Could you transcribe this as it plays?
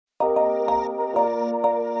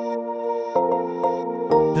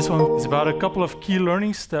This one is about a couple of key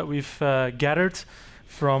learnings that we've gathered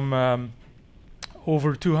from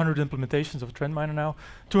over 200 implementations of TrendMiner now.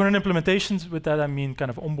 200 implementations, with that I mean kind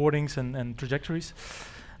of onboardings and trajectories.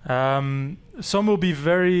 Some will be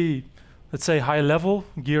very, let's say, high level,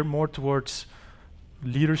 geared more towards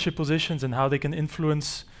leadership positions and how they can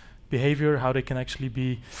influence behavior, how they can actually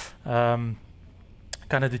be kind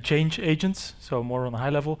of the change agents, so more on a high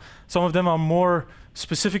level. Some of them are more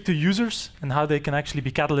specific to users and how they can actually be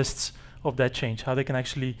catalysts of that change, how they can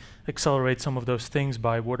actually accelerate some of those things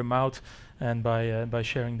by word of mouth and by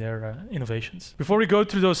sharing their innovations. Before we go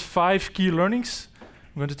through those 5 key learnings,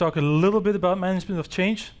 I'm going to talk a little bit about management of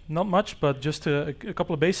change. Not much, but just a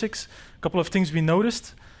couple of basics, a couple of things we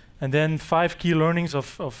noticed, and then 5 key learnings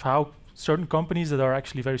of how certain companies that are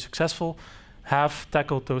actually very successful have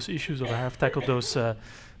tackled those issues or have tackled those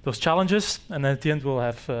challenges. And then at the end, we'll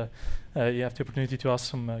have you have the opportunity to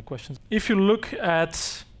ask some questions. If you look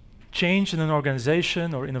at change in an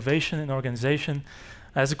organization or innovation in an organization,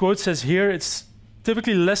 as the quote says here, it's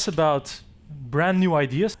typically less about brand new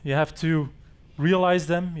ideas. You have to realize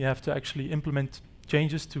them. You have to actually implement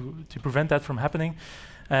changes to prevent that from happening.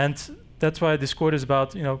 And that's why this quote is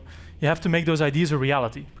about, you have to make those ideas a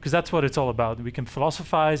reality, because that's what it's all about. We can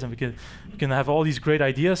philosophize and we can have all these great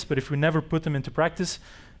ideas, but if we never put them into practice,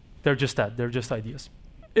 they're just that, they're just ideas.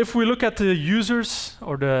 If we look at the users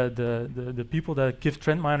or the people that give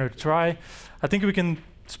TrendMiner a try, I think we can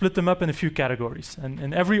split them up in a few categories. And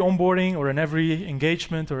in every onboarding or in every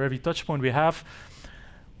engagement or every touch point we have,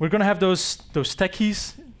 we're going to have those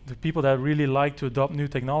techies, the people that really like to adopt new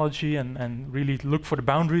technology and really look for the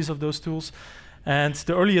boundaries of those tools, and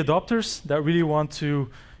the early adopters that really want to,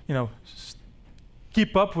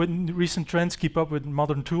 keep up with recent trends, keep up with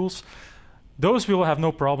modern tools. Those we will have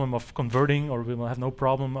no problem of converting, or we will have no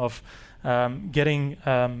problem of getting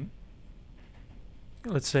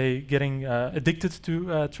addicted to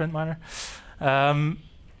TrendMiner.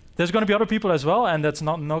 There's going to be other people as well, and that's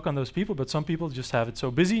not a knock on those people, but some people just have it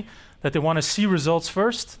so busy that they want to see results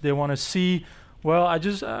first. They want to see, well, I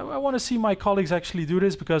want to see my colleagues actually do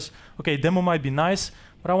this because, okay, demo might be nice,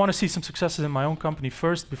 but I want to see some successes in my own company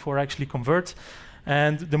first before I actually convert.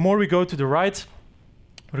 And the more we go to the right,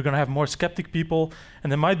 we're going to have more skeptic people,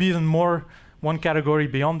 and there might be even more. One category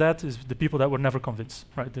beyond that is the people that were never convinced,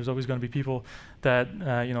 right? There's always going to be people that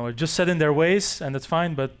are just set in their ways, and that's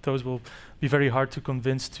fine, but those will be very hard to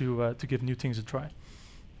convince to give new things a try.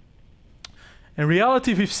 In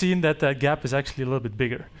reality, we've seen that that gap is actually a little bit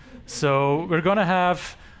bigger. So we're going to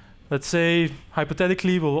have, let's say,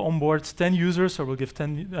 hypothetically, we'll onboard 10 users, or we'll give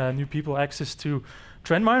 10 new people access to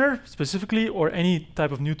TrendMiner specifically, or any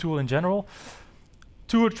type of new tool in general.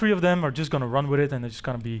 2 or 3 of them are just going to run with it, and they're just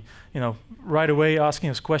going to be, right away asking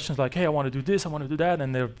us questions like, hey, I want to do this, I want to do that,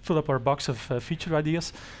 and they'll fill up our box of feature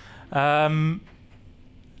ideas.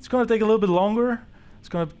 It's going to take a little bit longer. It's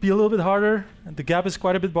going to be a little bit harder, and the gap is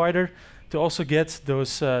quite a bit wider to also get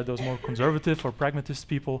those more conservative or pragmatist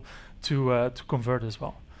people to convert as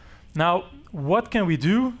well. Now, what can we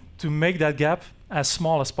do to make that gap as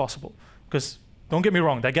small as possible? Because don't get me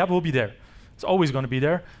wrong, that gap will be there. It's always going to be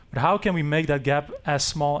there, but how can we make that gap as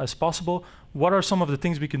small as possible? What are some of the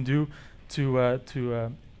things we can do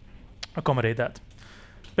to accommodate that?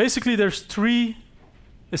 Basically, there's 3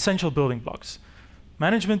 essential building blocks: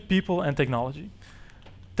 management, people, and technology.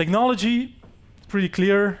 Technology, pretty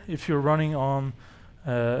clear if you're running on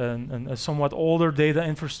a somewhat older data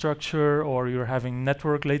infrastructure, or you're having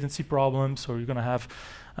network latency problems, or you're going to have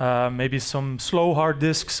maybe some slow hard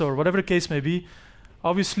disks, or whatever the case may be.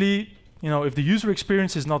 Obviously, if the user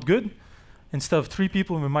experience is not good, instead of 3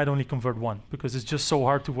 people, we might only convert 1, because it's just so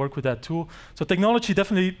hard to work with that tool. So technology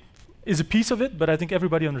definitely is a piece of it, but I think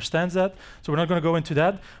everybody understands that. So we're not going to go into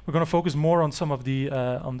that. We're going to focus more on some of the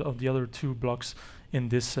other 2 blocks in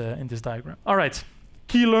this diagram. All right,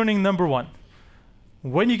 key learning number 1.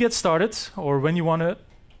 When you get started, or when you want to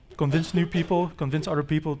convince new people, convince other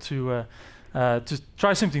people to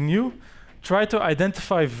try something new, try to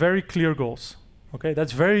identify very clear goals. Okay,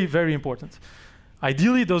 that's very, very important.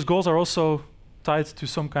 Ideally, those goals are also tied to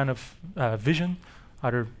some kind of vision,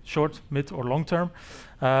 either short, mid, or long term.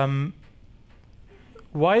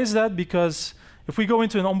 Why is that? Because if we go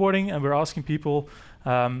into an onboarding and we're asking people,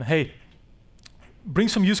 hey, bring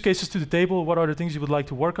some use cases to the table, what are the things you would like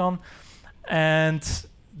to work on? And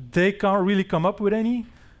they can't really come up with any,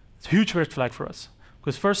 it's a huge red flag for us.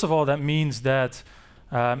 Because first of all, that means that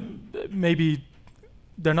maybe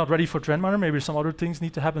they're not ready for TrendMiner, maybe some other things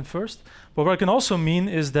need to happen first. But what it can also mean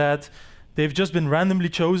is that they've just been randomly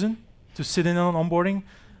chosen to sit in on onboarding.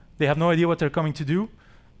 They have no idea what they're coming to do.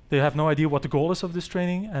 they have no idea what the goal is of this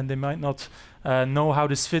training, and they might not know how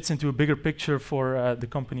this fits into a bigger picture for the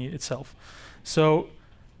company itself. So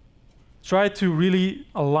try to really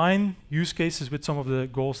align use cases with some of the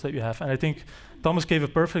goals that you have. And I think Thomas gave a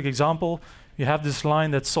perfect example. You have this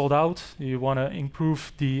line that's sold out. You want to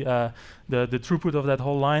improve the throughput of that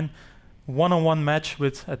whole line. One-on-one match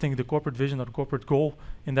with, I think, the corporate vision or the corporate goal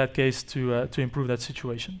in that case to improve that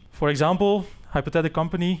situation. For example, hypothetical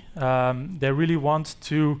company, they really want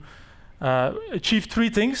to achieve 3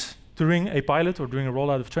 things during a pilot or during a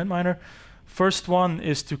rollout of TrendMiner. First one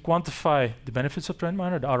is to quantify the benefits of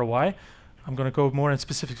TrendMiner, the ROI. I'm going to go more in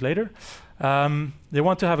specifics later. They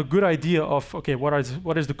want to have a good idea of, okay, what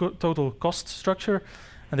is the total cost structure,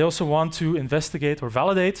 and they also want to investigate or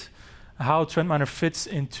validate how TrendMiner fits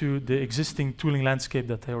into the existing tooling landscape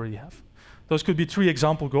that they already have. Those could be 3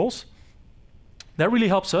 example goals. That really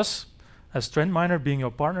helps us as TrendMiner, being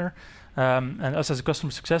your partner, and us as a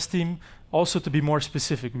customer success team, also to be more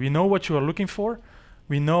specific. We know what you are looking for.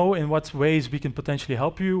 We know in what ways we can potentially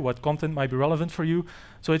help you, what content might be relevant for you.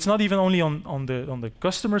 So it's not even only on the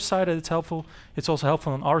customer side that it's helpful, it's also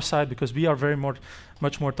helpful on our side because we are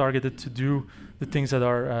much more targeted to do the things that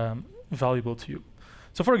are valuable to you.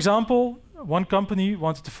 So for example, one company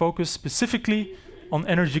wanted to focus specifically on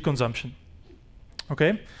energy consumption.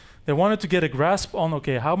 Okay? They wanted to get a grasp on,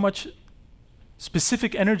 okay, how much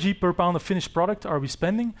specific energy per pound of finished product are we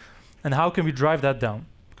spending, and how can we drive that down?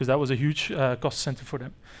 Because that was a huge cost center for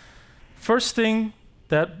them. First thing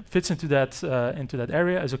that fits into that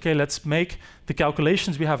area is, okay, let's make the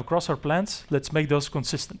calculations we have across our plants, let's make those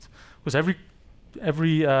consistent. Because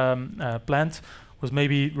every plant was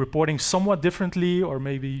maybe reporting somewhat differently or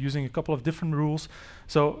maybe using a couple of different rules.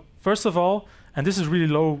 So first of all, and this is really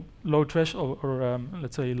low threshold or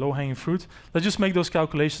let's say low-hanging fruit, let's just make those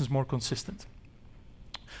calculations more consistent.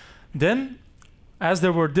 Then, as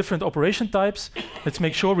there were different operation types, let's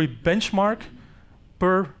make sure we benchmark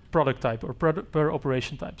per product type or per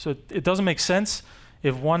operation type. So it doesn't make sense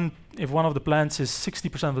if one of the plants is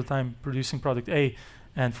 60% of the time producing product A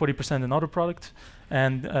and 40% another product,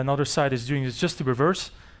 and another side is doing just the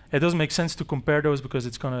reverse. It doesn't make sense to compare those because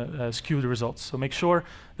it's going to skew the results. So make sure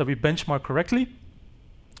that we benchmark correctly.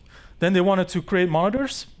 Then they wanted to create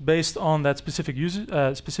monitors based on that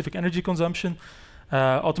specific energy consumption,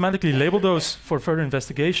 automatically label those for further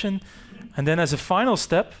investigation, and then as a final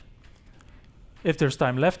step, if there's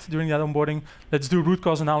time left during that onboarding, let's do root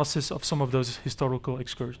cause analysis of some of those historical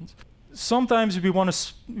excursions. Sometimes we want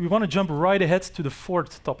to jump right ahead to the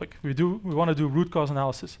 4th topic. We want to do root cause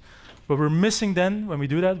analysis. But we're missing then, when we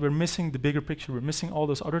do that, we're missing the bigger picture. We're missing all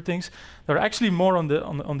those other things that are actually more on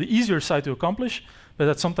the easier side to accomplish, but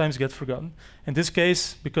that sometimes get forgotten. In this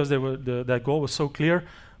case, because that goal was so clear,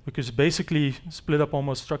 we could basically split up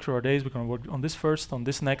almost structure our days. We're going to work on this first, on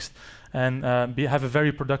this next, and have a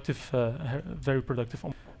very productive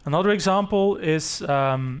Another example is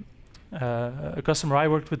a customer I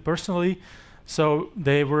worked with personally. So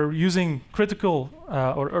they were using critical,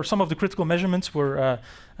 or some of the critical measurements were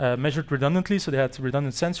measured redundantly, so they had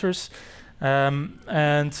redundant sensors.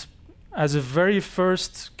 And as a very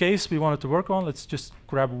first case we wanted to work on, let's just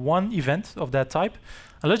grab one event of that type,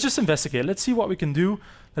 and let's just investigate. Let's see what we can do.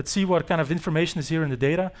 Let's see what kind of information is here in the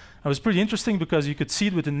data. It was pretty interesting because you could see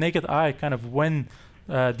it with the naked eye kind of when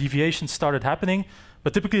deviations started happening.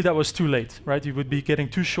 But typically that was too late, right? You would be getting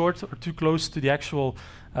too short or too close to the actual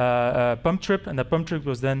pump trip, and that pump trip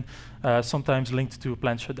was then sometimes linked to a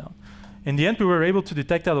plant shutdown. In the end, we were able to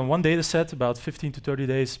detect that on one data set about 15 to 30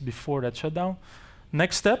 days before that shutdown.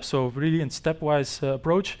 Next step, so really in stepwise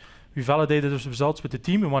approach, we validated those results with the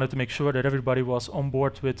team. We wanted to make sure that everybody was on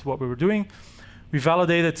board with what we were doing. We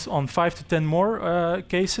validated on 5 to 10 more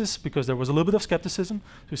cases because there was a little bit of skepticism.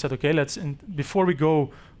 So we said, okay, before we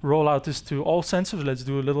go roll out this to all sensors, let's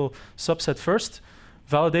do a little subset first.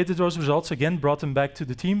 Validated those results, again, brought them back to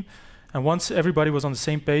the team. And once everybody was on the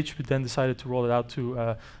same page, we then decided to roll it out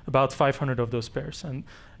to about 500 of those pairs. And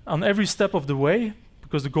on every step of the way,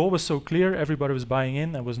 because the goal was so clear, everybody was buying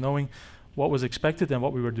in and was knowing what was expected and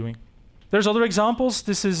what we were doing. There's other examples.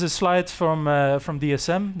 This is a slide from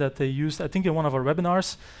DSM that they used, I think, in one of our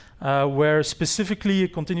webinars, where specifically a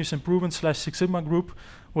continuous improvement / Six Sigma group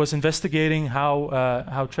was investigating how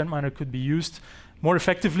TrendMiner could be used more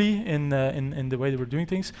effectively in the way they were doing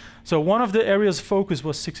things. So one of the areas of focus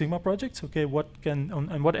was Six Sigma projects. Okay,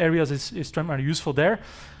 and what areas is TrendMiner useful there?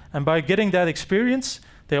 And by getting that experience,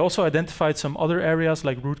 they also identified some other areas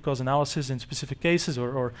like root cause analysis in specific cases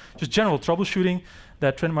or just general troubleshooting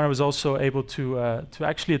that TrendMiner was also able to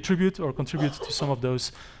actually attribute or contribute to some of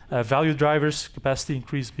those value drivers, capacity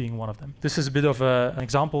increase being one of them. This is a bit of an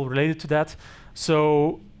example related to that.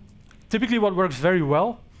 So typically what works very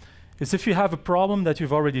well is if you have a problem that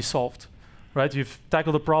you've already solved, right? You've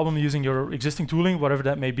tackled a problem using your existing tooling, whatever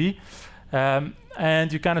that may be,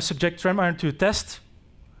 and you kind of subject TrendMiner to a test.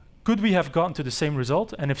 Could we have gotten to the same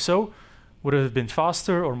result? And if so, would it have been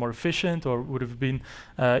faster or more efficient, or would it have been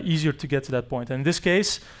easier to get to that point? And in this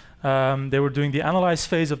case, they were doing the analyze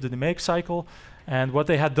phase of the make cycle, and what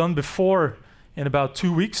they had done before in about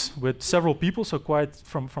 2 weeks with several people, so quite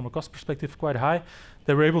from a cost perspective, quite high,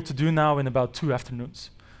 they were able to do now in about 2 afternoons.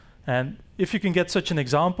 And if you can get such an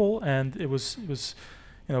example, and it was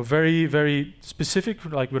very, very specific,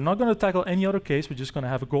 like we're not going to tackle any other case, we're just going to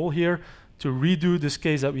have a goal here to redo this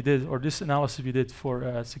case that we did, or this analysis we did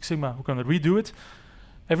for Six Sigma. We're going to redo it.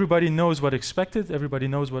 Everybody knows what expected, everybody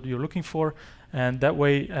knows what you're looking for, and that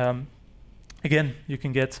way, again, you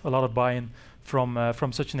can get a lot of buy-in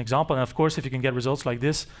from such an example. And of course, if you can get results like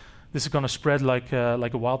this is going to spread like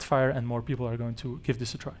a wildfire, and more people are going to give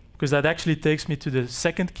this a try. Because that actually takes me to the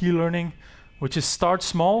second key learning, which is start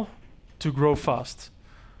small to grow fast,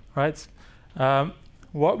 right?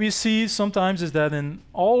 What we see sometimes is that in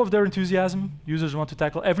all of their enthusiasm, users want to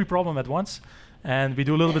tackle every problem at once, and we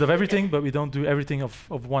do a little bit of everything, but we don't do everything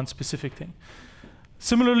of one specific thing.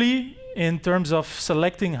 Similarly, in terms of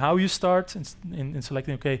selecting how you start, in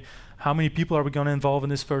selecting, okay, how many people are we going to involve in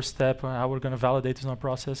this first step, or how we're going to validate this in our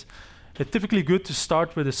process, it's typically good to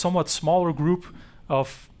start with a somewhat smaller group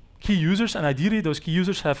of key users, and ideally those key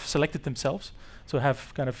users have selected themselves, so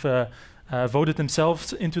have kind of voted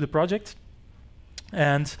themselves into the project.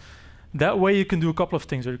 And that way you can do a couple of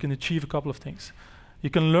things, or you can achieve a couple of things. You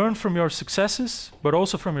can learn from your successes, but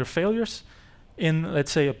also from your failures in,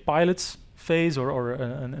 let's say, a pilot phase or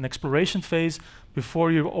an exploration phase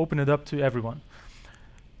before you open it up to everyone.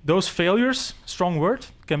 Those failures, strong word,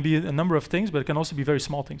 can be a number of things, but it can also be very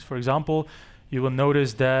small things. For example, you will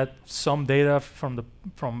notice that some data from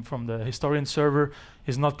the historian server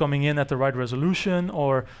is not coming in at the right resolution,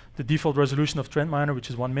 or the default resolution of TrendMiner, which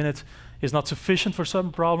is 1 minute, is not sufficient for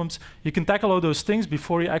certain problems. You can tackle all those things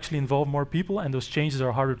before you actually involve more people, and those changes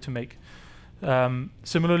are harder to make.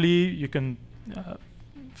 Similarly, you can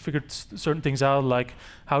figure certain things out, like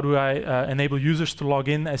how do I enable users to log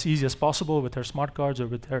in as easy as possible with their smart cards or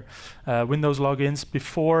with their Windows logins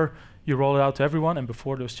before you roll it out to everyone, and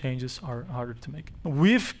before those changes are harder to make.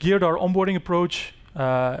 We've geared our onboarding approach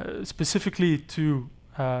specifically to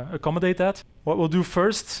accommodate that. What we'll do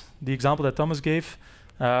first, the example that Thomas gave,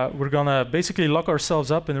 we're gonna basically lock ourselves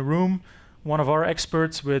up in a room, one of our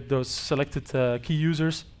experts with those selected key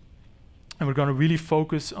users, and we're gonna really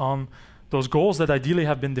focus on those goals that ideally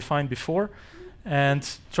have been defined before,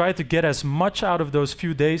 and try to get as much out of those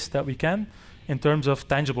few days that we can in terms of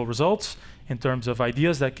tangible results, in terms of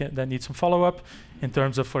ideas that need some follow-up, in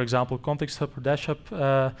terms of, for example, context hub or dash hub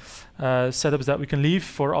setups that we can leave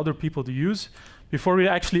for other people to use before we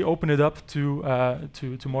actually open it up to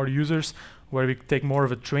more users, where we take more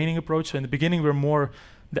of a training approach. So in the beginning, we're more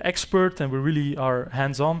the expert and we really are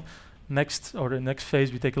hands-on. The next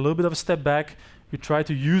phase, we take a little bit of a step back. We try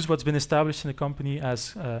to use what's been established in the company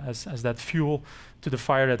as that fuel to the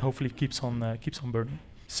fire that hopefully keeps on burning.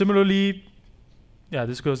 Similarly, yeah,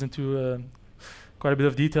 this goes into quite a bit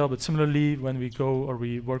of detail, but similarly, when we go or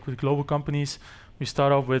we work with global companies, we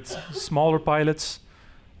start off with smaller pilots,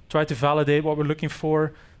 try to validate what we're looking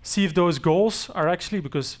for, see if those goals are actually,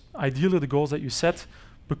 because ideally the goals that you set,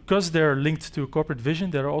 because they're linked to a corporate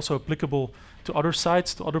vision, they're also applicable to other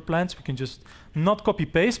sites, to other plants. We can just not copy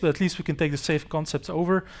paste, but at least we can take the safe concepts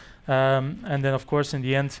over. And then of course, in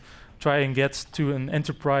the end, try and get to an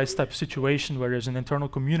enterprise type of situation where there's an internal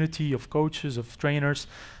community of coaches, of trainers,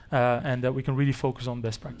 and that we can really focus on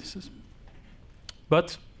best practices.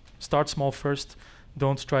 But start small first.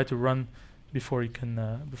 Don't try to run before you can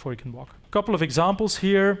walk. A couple of examples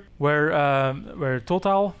here where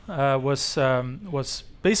Total was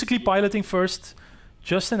basically piloting first,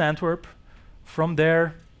 just in Antwerp. From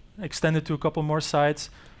there, extended to a couple more sites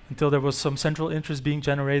until there was some central interest being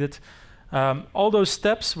generated. All those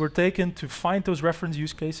steps were taken to find those reference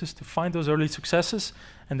use cases, to find those early successes,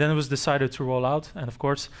 and then it was decided to roll out. And of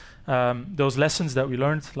course, those lessons that we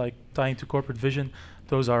learned, like tying to corporate vision,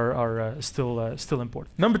 those are still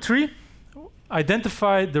important. Number 3,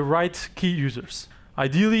 identify the right key users.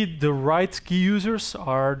 Ideally, the right key users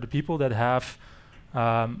are the people that have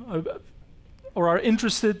or are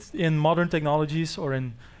interested in modern technologies, or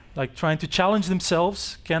in like trying to challenge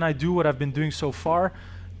themselves. Can I do what I've been doing so far?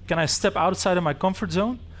 Can I step outside of my comfort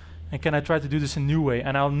zone? And can I try to do this in a new way?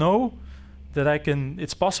 And I'll know that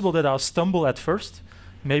it's possible that I'll stumble at first.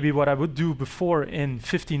 Maybe what I would do before in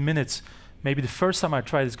 15 minutes, maybe the first time I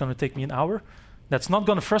try it is going to take me an hour. That's not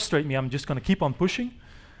going to frustrate me. I'm just going to keep on pushing.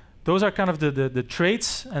 those are kind of the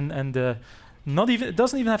traits, and it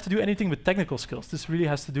doesn't even have to do anything with technical skills. This really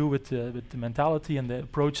has to do with the mentality and the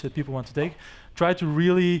approach that people want to take. Try to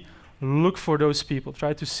really look for those people.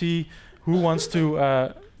 Try to see who wants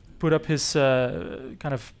to put up his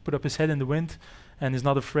head in the wind and is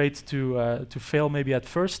not afraid to fail maybe at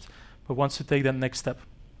first, but wants to take that next step.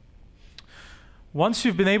 Once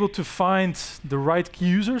you've been able to find the right key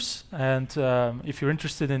users, and if you're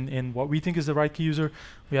interested in what we think is the right key user,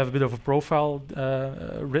 we have a bit of a profile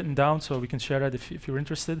written down, so we can share that if you're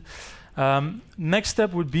interested. Next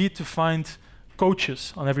step would be to find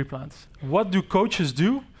coaches on every plant. What do coaches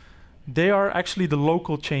do? They are actually the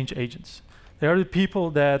local change agents. They are the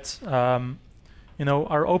people that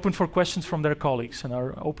are open for questions from their colleagues and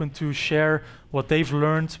are open to share what they've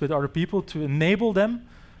learned with other people to enable them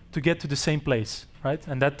to get to the same place, right?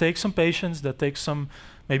 And that takes some patience, that takes some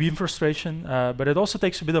maybe even frustration, but it also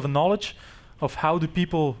takes a bit of a knowledge of how do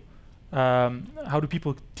people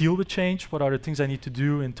deal with change, what are the things I need to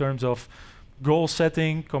do in terms of goal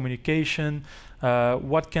setting, communication,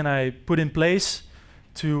 what can I put in place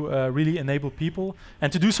to really enable people,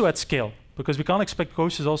 and to do so at scale, because we can't expect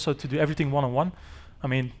coaches also to do everything one-on-one. I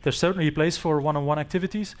mean, there's certainly a place for one-on-one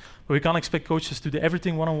activities, but we can't expect coaches to do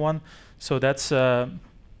everything one-on-one, so that's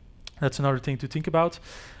another thing to think about.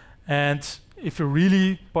 And if you're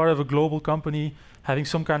really part of a global company, having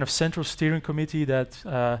some kind of central steering committee that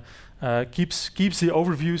keeps the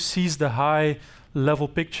overview, sees the high-level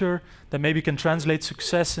picture, that maybe can translate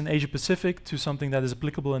success in Asia-Pacific to something that is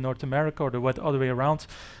applicable in North America, or the other way around,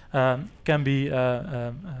 can be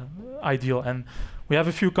ideal. And we have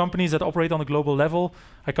a few companies that operate on a global level.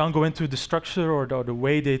 I can't go into the structure or the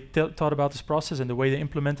way they thought about this process and the way they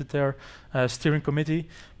implemented their steering committee.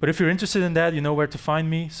 But if you're interested in that, you know where to find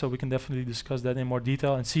me, so we can definitely discuss that in more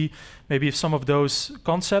detail and see maybe if some of those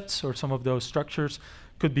concepts or some of those structures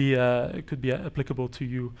could be applicable to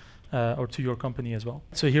you or to your company as well.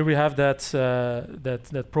 So here we have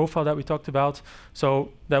that profile that we talked about.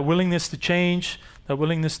 So that willingness to change, that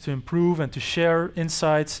willingness to improve and to share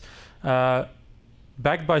insights,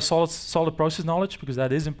 backed by solid process knowledge, because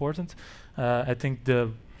that is important. I think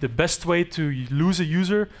the best way to lose a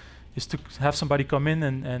user is to have somebody come in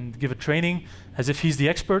and give a training as if he's the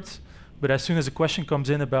expert. But as soon as a question comes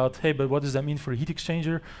in about, hey, but what does that mean for a heat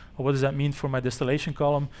exchanger? Or what does that mean for my distillation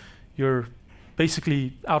column? You're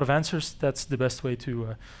basically out of answers. That's the best way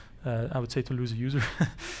to, I would say, to lose a user.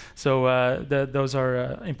 So those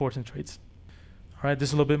are important traits. All right, this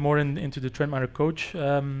is a little bit more into the TrendMiner coach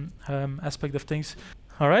aspect of things.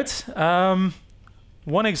 All right,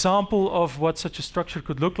 one example of what such a structure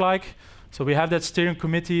could look like. So we have that steering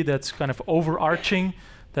committee that's kind of overarching,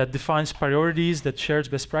 that defines priorities, that shares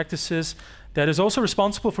best practices, that is also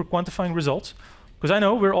responsible for quantifying results. Because I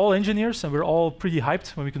know we're all engineers and we're all pretty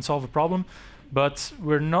hyped when we can solve a problem, but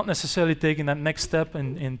we're not necessarily taking that next step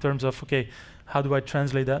in terms of, okay, how do I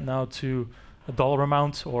translate that now to a dollar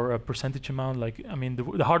amount or a percentage amount? Like, I mean,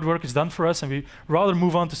 the hard work is done for us, and we rather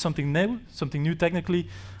move on to something new technically,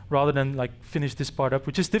 rather than like finish this part up,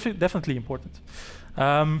 which is definitely important.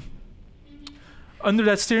 Under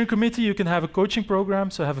that steering committee, you can have a coaching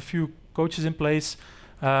program, so have a few coaches in place,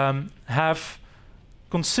 have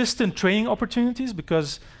consistent training opportunities,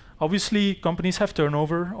 because obviously companies have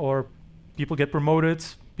turnover, or people get promoted,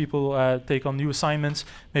 people take on new assignments,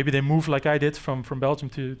 maybe they move like I did from Belgium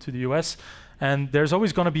to the US, and there's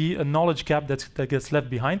always going to be a knowledge gap that gets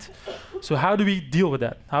left behind. So how do we deal with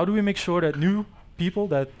that? How do we make sure that new people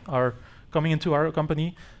that are coming into our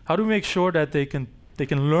company, how do we make sure that they can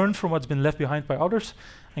learn from what's been left behind by others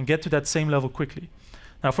and get to that same level quickly?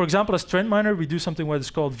 Now, for example, as TrendMiner, we do something what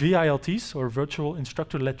is called VILTs, or Virtual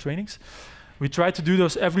Instructor-Led Trainings. We try to do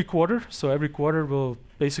those every quarter. So every quarter, we'll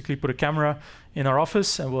basically put a camera in our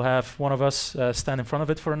office, and we'll have one of us stand in front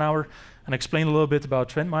of it for an hour and explain a little bit about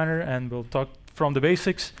TrendMiner, and we'll talk from the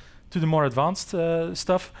basics to the more advanced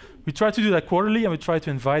stuff. We try to do that quarterly, and we try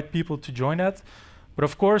to invite people to join that. But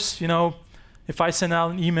of course, you know, if I send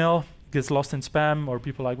out an email, it gets lost in spam, or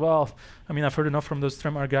people are like, well, I mean, I've heard enough from those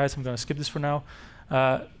TrendMiner guys, I'm going to skip this for now.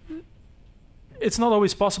 It's not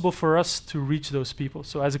always possible for us to reach those people.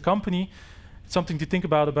 So as a company, it's something to think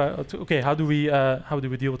about, okay, how do we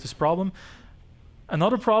deal with this problem?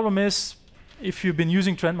 Another problem is, if you've been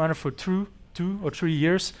using TrendMiner for 2 or 3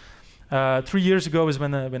 years, 3 years ago is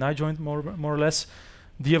when I joined, more or less.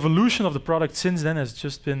 The evolution of the product since then has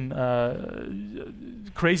just been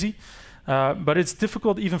crazy. But it's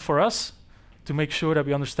difficult even for us to make sure that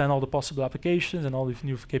we understand all the possible applications and all the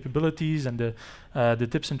new capabilities and the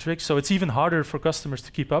tips and tricks. So it's even harder for customers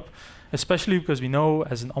to keep up, especially because we know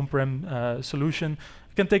as an on-prem solution,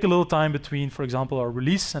 It can take a little time between, for example, our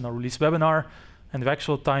release and our release webinar, and the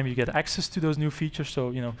actual time you get access to those new features.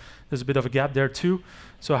 So there's a bit of a gap there too.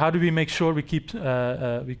 So how do we make sure we keep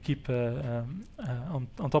on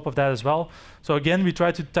top of that as well? So again, we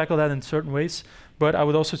try to tackle that in certain ways. But I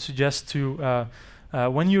would also suggest to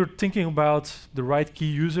when you're thinking about the right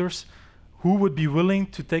key users, who would be willing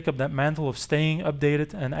to take up that mantle of staying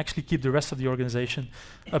updated and actually keep the rest of the organization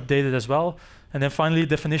updated as well? And then finally,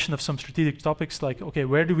 definition of some strategic topics like, okay,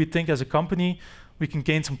 where do we think as a company we can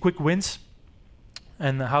gain some quick wins?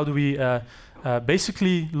 And how do we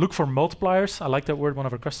basically look for multipliers? I like that word, one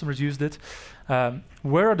of our customers used it.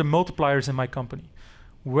 Where are the multipliers in my company?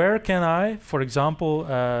 Where can I, for example,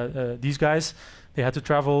 these guys, they had to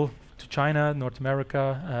travel to China, North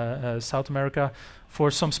America, South America, for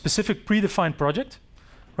some specific predefined project,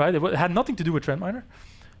 right? It had nothing to do with TrendMiner,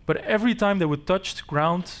 but every time they would touch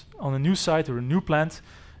ground on a new site or a new plant,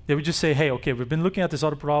 they would just say, hey, okay, we've been looking at this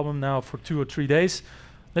other problem now for 2 or 3 days.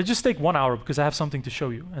 Let's just take 1 hour because I have something to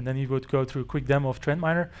show you. And then you would go through a quick demo of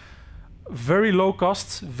TrendMiner. Very low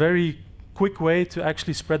cost, very quick way to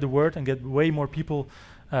actually spread the word and get way more people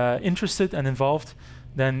interested and involved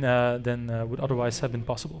than would otherwise have been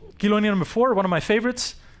possible. Key learning number 4, one of my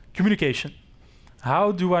favorites, communication.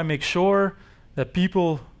 How do I make sure that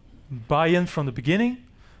people buy in from the beginning?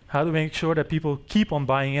 How do we make sure that people keep on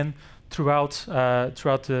buying in throughout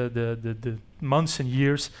the months and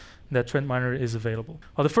years that TrendMiner is available?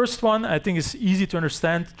 Well, the first one I think is easy to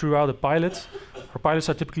understand throughout a pilot. Our pilots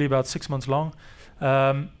are typically about 6 months long.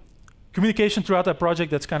 Communication throughout that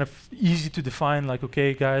project, that's kind of easy to define, like,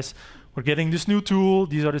 okay, guys, we're getting this new tool,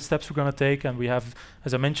 these are the steps we're gonna take, and we have,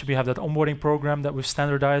 as I mentioned, we have that onboarding program that we've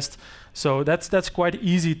standardized. So that's quite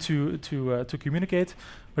easy to communicate,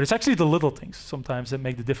 but it's actually the little things sometimes that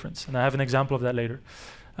make the difference, and I have an example of that later.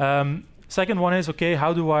 Second one is, okay,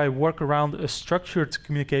 how do I work around a structured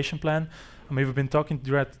communication plan? I mean, we've been talking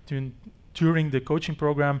during the coaching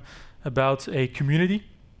program about a community.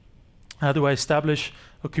 How do I establish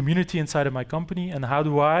a community inside of my company, and how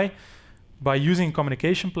do I, by using a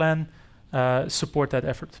communication plan, support that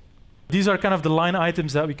effort? These are kind of the line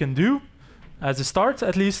items that we can do as a start,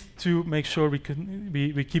 at least, to make sure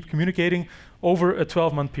we keep communicating over a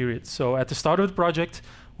 12-month period. So at the start of the project,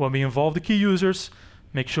 when we involve the key users,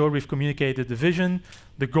 make sure we've communicated the vision,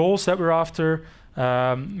 the goals that we're after,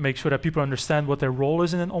 make sure that people understand what their role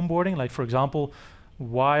is in an onboarding. Like, for example,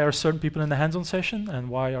 why are certain people in the hands-on session and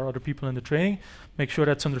why are other people in the training? Make sure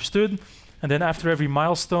that's understood. And then after every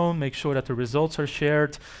milestone, make sure that the results are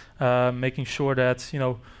shared, making sure that,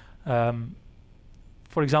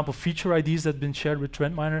 for example, feature IDs that have been shared with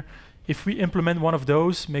TrendMiner, if we implement one of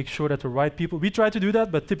those, make sure that the right people, we try to do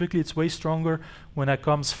that, but typically it's way stronger when that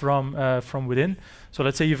comes from within. So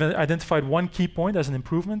let's say you've identified one key point as an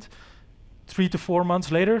improvement. 3 to 4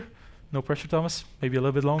 months later, no pressure, Thomas, maybe a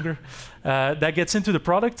little bit longer, that gets into the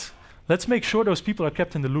product. Let's make sure those people are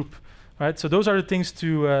kept in the loop. Right, so those are the things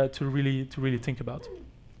to really think about.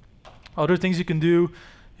 Other things you can do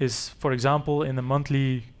is, for example, in a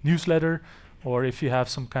monthly newsletter, or if you have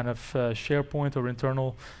some kind of SharePoint or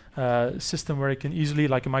internal system where you can easily,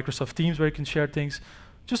 like in Microsoft Teams, where you can share things,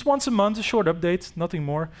 just once a month, a short update, nothing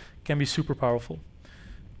more, can be super powerful.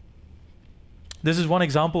 This is one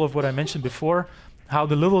example of what I mentioned before, how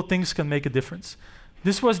the little things can make a difference.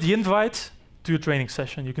 This was the invite to a training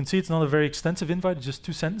session. You can see it's not a very extensive invite, it's just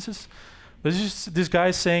 2 sentences. But it's just this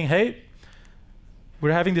guy saying, hey,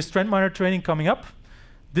 we're having this TrendMiner training coming up.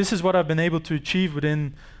 This is what I've been able to achieve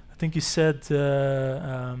within, I think he said,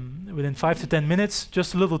 within 5 to 10 minutes,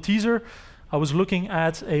 just a little teaser. I was looking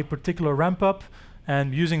at a particular ramp up,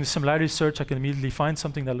 and using the similarity search, I can immediately find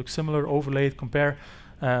something that looks similar, overlay it, compare,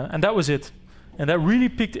 and that was it. And that really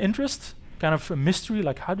piqued interest, kind of a mystery,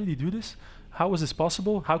 like, how did he do this? How was this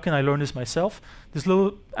possible? How can I learn this myself? This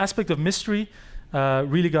little aspect of mystery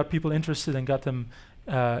really got people interested and got them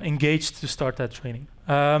engaged to start that training.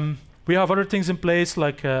 We have other things in place,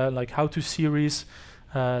 like how-to series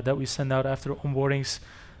that we send out after onboardings.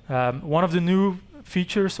 One of the new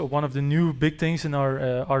features, or one of the new big things in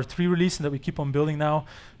our R3 release, and that we keep on building now,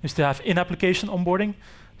 is to have in-application onboarding.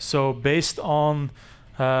 So based on,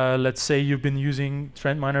 let's say you've been using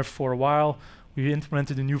TrendMiner for a while, we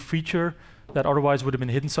implemented a new feature that otherwise would have been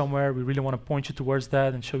hidden somewhere. We really want to point you towards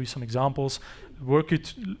that and show you some examples, walk you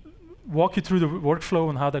through the workflow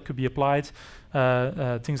and how that could be applied,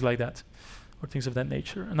 things like that, or things of that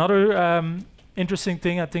nature. Another interesting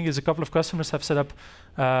thing, I think, is a couple of customers have set up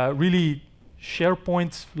really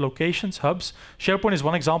SharePoint locations, hubs. SharePoint is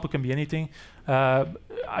one example, can be anything.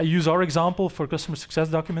 I use our example for customer success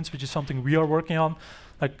documents, which is something we are working on.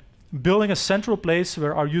 Like, building a central place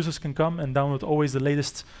where our users can come and download always the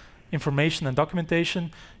latest information and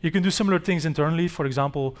documentation. You can do similar things internally, for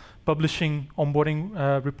example, publishing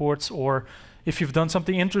onboarding reports, or if you've done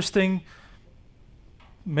something interesting,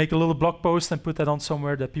 make a little blog post and put that on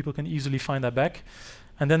somewhere that people can easily find that back.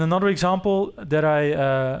 And then another example that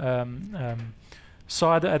I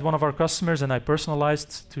saw at one of our customers, and I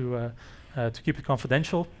personalized to keep it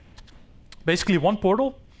confidential. Basically, one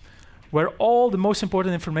portal where all the most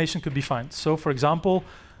important information could be found. So, for example,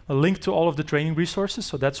 a link to all of the training resources.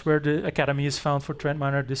 So that's where the academy is found for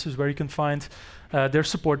TrendMiner. This is where you can find their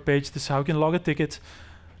support page. This is how you can log a ticket.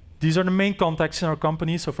 These are the main contacts in our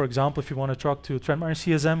company. So, for example, if you want to talk to TrendMiner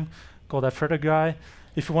CSM, call that Frederick guy.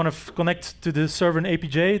 If you want to connect to the server in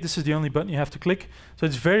APJ, this is the only button you have to click. So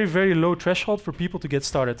it's very, very low threshold for people to get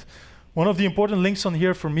started. One of the important links on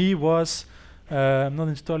here for me was, I'm not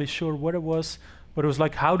entirely sure what it was, but it was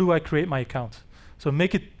like, how do I create my account? So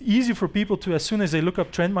make it easy for people to, as soon as they look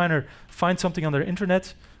up TrendMiner, find something on their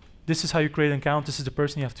internet. This is how you create an account. This is the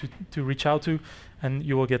person you have to reach out to, and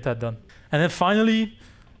you will get that done. And then finally,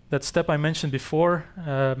 that step I mentioned before,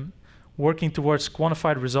 working towards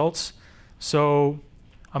quantified results. So,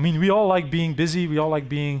 I mean, we all like being busy. We all like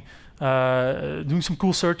being doing some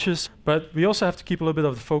cool searches, but we also have to keep a little bit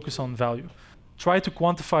of the focus on value. Try to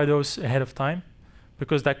quantify those ahead of time,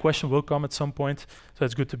 because that question will come at some point. So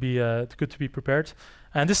it's good to be prepared.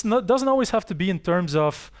 And this doesn't always have to be in terms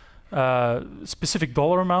of specific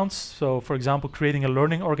dollar amounts. So, for example, creating a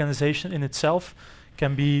learning organization in itself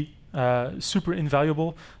can be super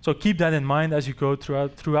invaluable. So keep that in mind as you go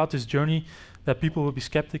throughout this journey. That people will be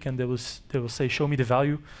skeptic and they will say, "Show me the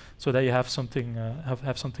value," so that you have something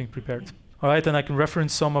have something prepared. All right, and I can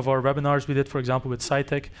reference some of our webinars we did, for example, with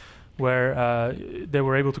SciTech, where they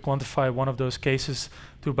were able to quantify one of those cases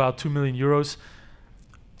to about 2 million euros.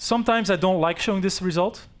 Sometimes I don't like showing this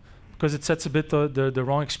result because it sets a bit the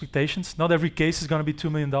wrong expectations. Not every case is going to be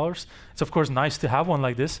 $2 million. It's of course nice to have one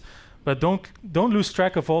like this, but don't lose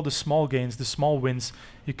track of all the small gains, the small wins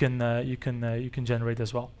you can generate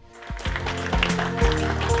as well.